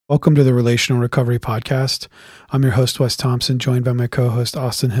Welcome to the Relational Recovery Podcast. I'm your host, Wes Thompson, joined by my co-host,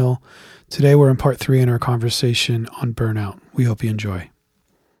 Austin Hill. Today, we're in part 3 in our conversation on burnout. We hope you enjoy.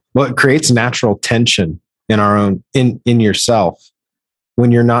 Well, it creates natural tension in our own, in yourself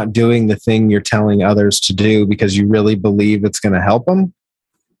when you're not doing the thing you're telling others to do because you really believe it's going to help them,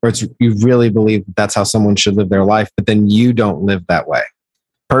 or you really believe that's how someone should live their life, but then you don't live that way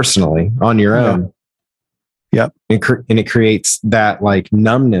personally on your own. Yep. And it creates that like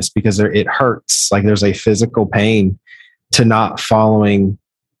numbness because it hurts. Like there's a physical pain to not following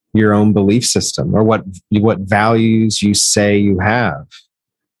your own belief system or what values you say you have.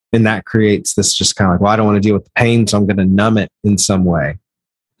 And that creates this just kind of like, well, I don't want to deal with the pain, so I'm going to numb it in some way.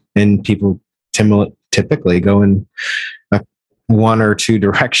 And people typically go in one or two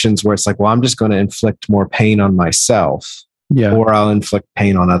directions where it's like, well, I'm just going to inflict more pain on myself. Yeah. Or I'll inflict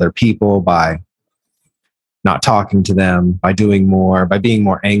pain on other people by not talking to them, by doing more, by being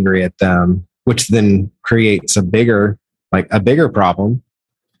more angry at them, which then creates a bigger problem.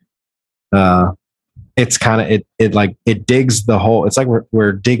 It's kind of, it digs the hole. It's like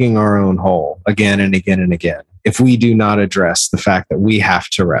we're digging our own hole again and again and again. If we do not address the fact that we have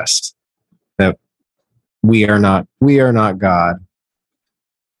to rest, that we are not God.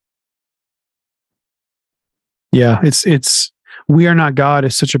 Yeah. It's we are not God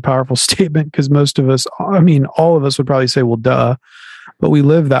is such a powerful statement because most of us, all of us would probably say, well, duh, but we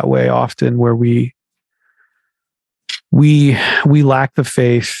live that way often where we lack the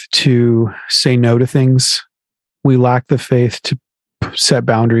faith to say no to things. We lack the faith to set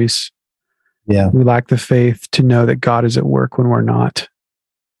boundaries. Yeah. We lack the faith to know that God is at work when we're not.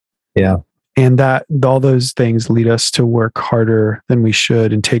 Yeah. And that all those things lead us to work harder than we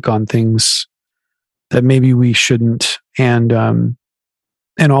should and take on things that maybe we shouldn't, and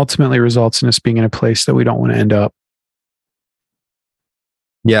ultimately results in us being in a place that we don't want to end up.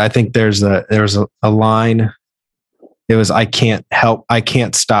 Yeah, I think there was a line. It was, I can't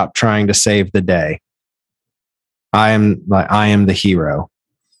stop trying to save the day. I am the hero.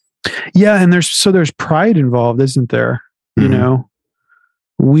 Yeah, and there's pride involved, isn't there? Mm-hmm. You know,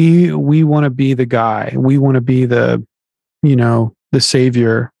 we want to be the guy. We want to be the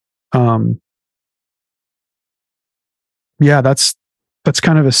savior. Yeah, that's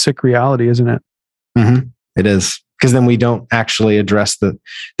kind of a sick reality, isn't it? Mm-hmm. It is, because then we don't actually address the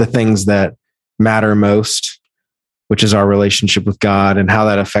things that matter most, which is our relationship with God and how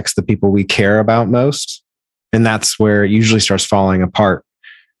that affects the people we care about most. And that's where it usually starts falling apart.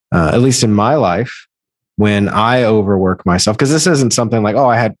 At least in my life, when I overwork myself, because this isn't something like, oh,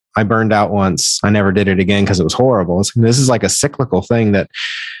 I burned out once, I never did it again because it was horrible. This is like a cyclical thing that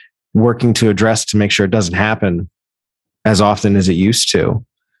working to address to make sure it doesn't happen as often as it used to,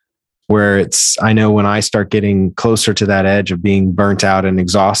 where I know when I start getting closer to that edge of being burnt out and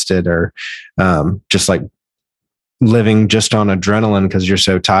exhausted, or just like living just on adrenaline because you're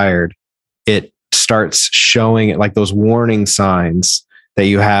so tired, it starts showing it like those warning signs that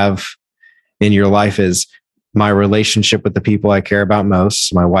you have in your life is my relationship with the people I care about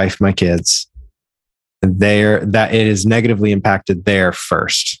most, my wife, my kids, that it is negatively impacted there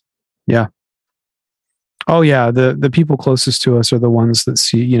first. Yeah. Oh yeah, the people closest to us are the ones that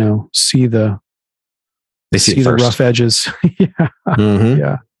see the rough edges. Yeah. Mm-hmm.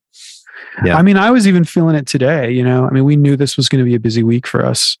 Yeah. Yeah. I was even feeling it today, we knew this was going to be a busy week for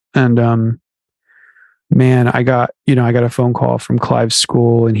us. And man, I got a phone call from Clive's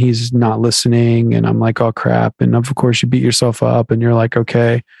school and he's not listening, and I'm like, oh crap. And of course you beat yourself up and you're like,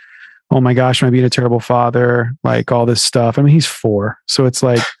 okay, oh my gosh, am I being a terrible father? Like all this stuff. He's 4. So it's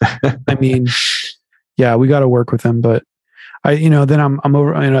like, yeah, we got to work with him. But then I'm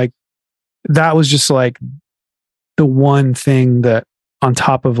over, and like, that was just like the one thing that on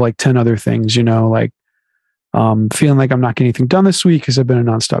top of like 10 other things, feeling like I'm not getting anything done this week because I've been in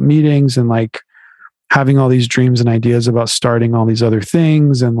nonstop meetings, and like having all these dreams and ideas about starting all these other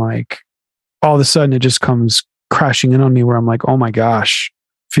things. And like, all of a sudden it just comes crashing in on me where I'm like, oh my gosh,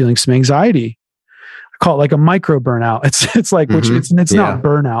 feeling some anxiety. I call it like a micro burnout. It's like, which it's not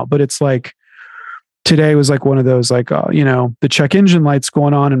burnout, but it's like, today was like one of those, like, the check engine lights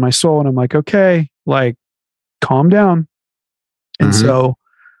going on in my soul. And I'm like, okay, like calm down. And so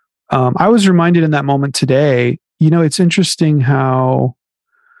I was reminded in that moment today, it's interesting how,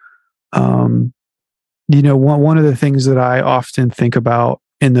 one of the things that I often think about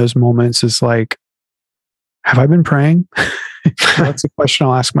in those moments is like, have I been praying? That's a question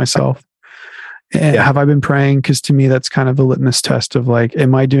I'll ask myself. And have I been praying? Because to me, that's kind of a litmus test of like,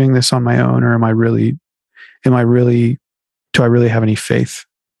 am I doing this on my own, or do I really have any faith?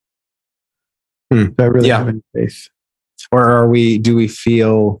 Do I really have any faith? Or do we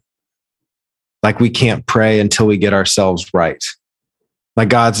feel like we can't pray until we get ourselves right? Like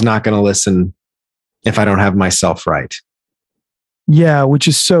God's not going to listen if I don't have myself right. Yeah, which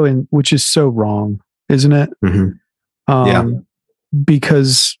is so wrong, isn't it? Mm-hmm.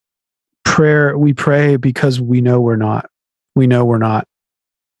 Because we pray because we know we're not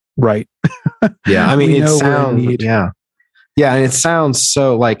right. Yeah. I mean, and it sounds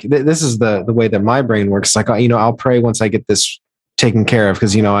so like this is the way that my brain works. Like, I'll pray once I get this taken care of,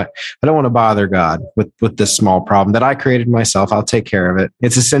 because, I don't want to bother God with this small problem that I created myself. I'll take care of it.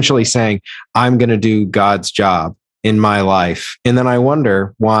 It's essentially saying I'm going to do God's job in my life. And then I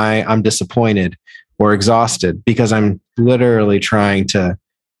wonder why I'm disappointed or exhausted, because I'm literally trying to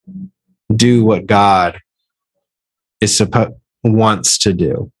do what God wants to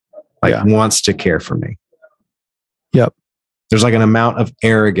do, wants to care for me. Yep. There's like an amount of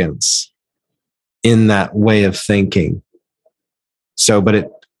arrogance in that way of thinking. So,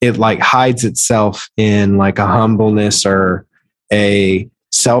 but it like hides itself in like a humbleness or a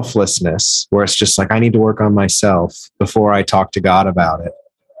selflessness, where it's just like, I need to work on myself before I talk to God about it.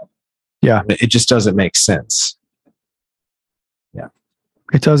 Yeah. It just doesn't make sense. Yeah.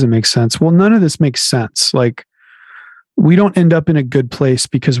 It doesn't make sense. Well, none of this makes sense. Like, we don't end up in a good place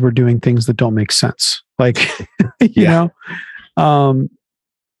because we're doing things that don't make sense. Like, you know,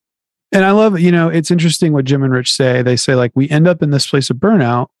 and I love, it's interesting what Jim and Rich say. They say, like, we end up in this place of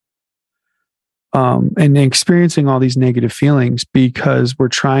burnout, and experiencing all these negative feelings because we're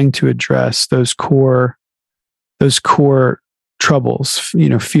trying to address those core troubles,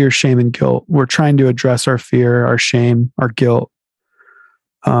 fear, shame, and guilt. We're trying to address our fear, our shame, our guilt,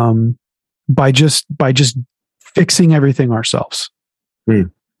 by just fixing everything ourselves.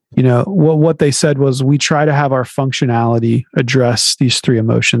 What they said was, we try to have our functionality address these three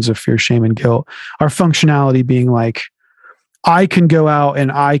emotions of fear, shame, and guilt. Our functionality being like, I can go out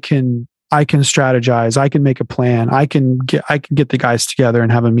and I can strategize. I can make a plan. I can get the guys together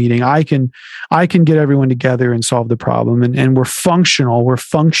and have a meeting. I can get everyone together and solve the problem. And we're functional. We're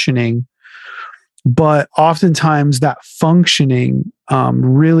functioning. But oftentimes that functioning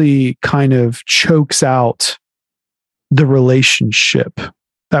really kind of chokes out the relationship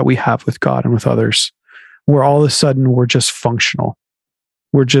that we have with God and with others, where all of a sudden we're just functional.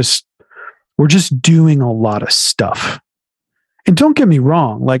 We're just doing a lot of stuff. And don't get me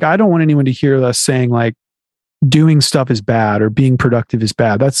wrong, like, I don't want anyone to hear us saying like doing stuff is bad or being productive is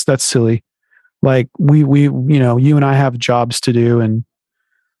bad. That's silly. Like, we you and I have jobs to do, and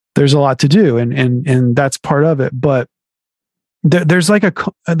there's a lot to do, and that's part of it. But there's a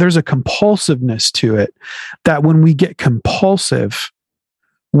compulsiveness to it, that when we get compulsive,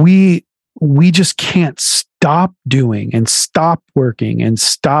 we just can't stop doing and stop working and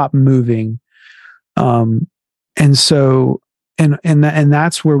stop moving. And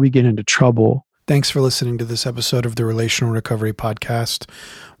that's where we get into trouble. Thanks for listening to this episode of the Relational Recovery Podcast.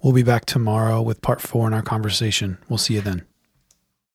 We'll be back tomorrow with part 4 in our conversation. We'll see you then.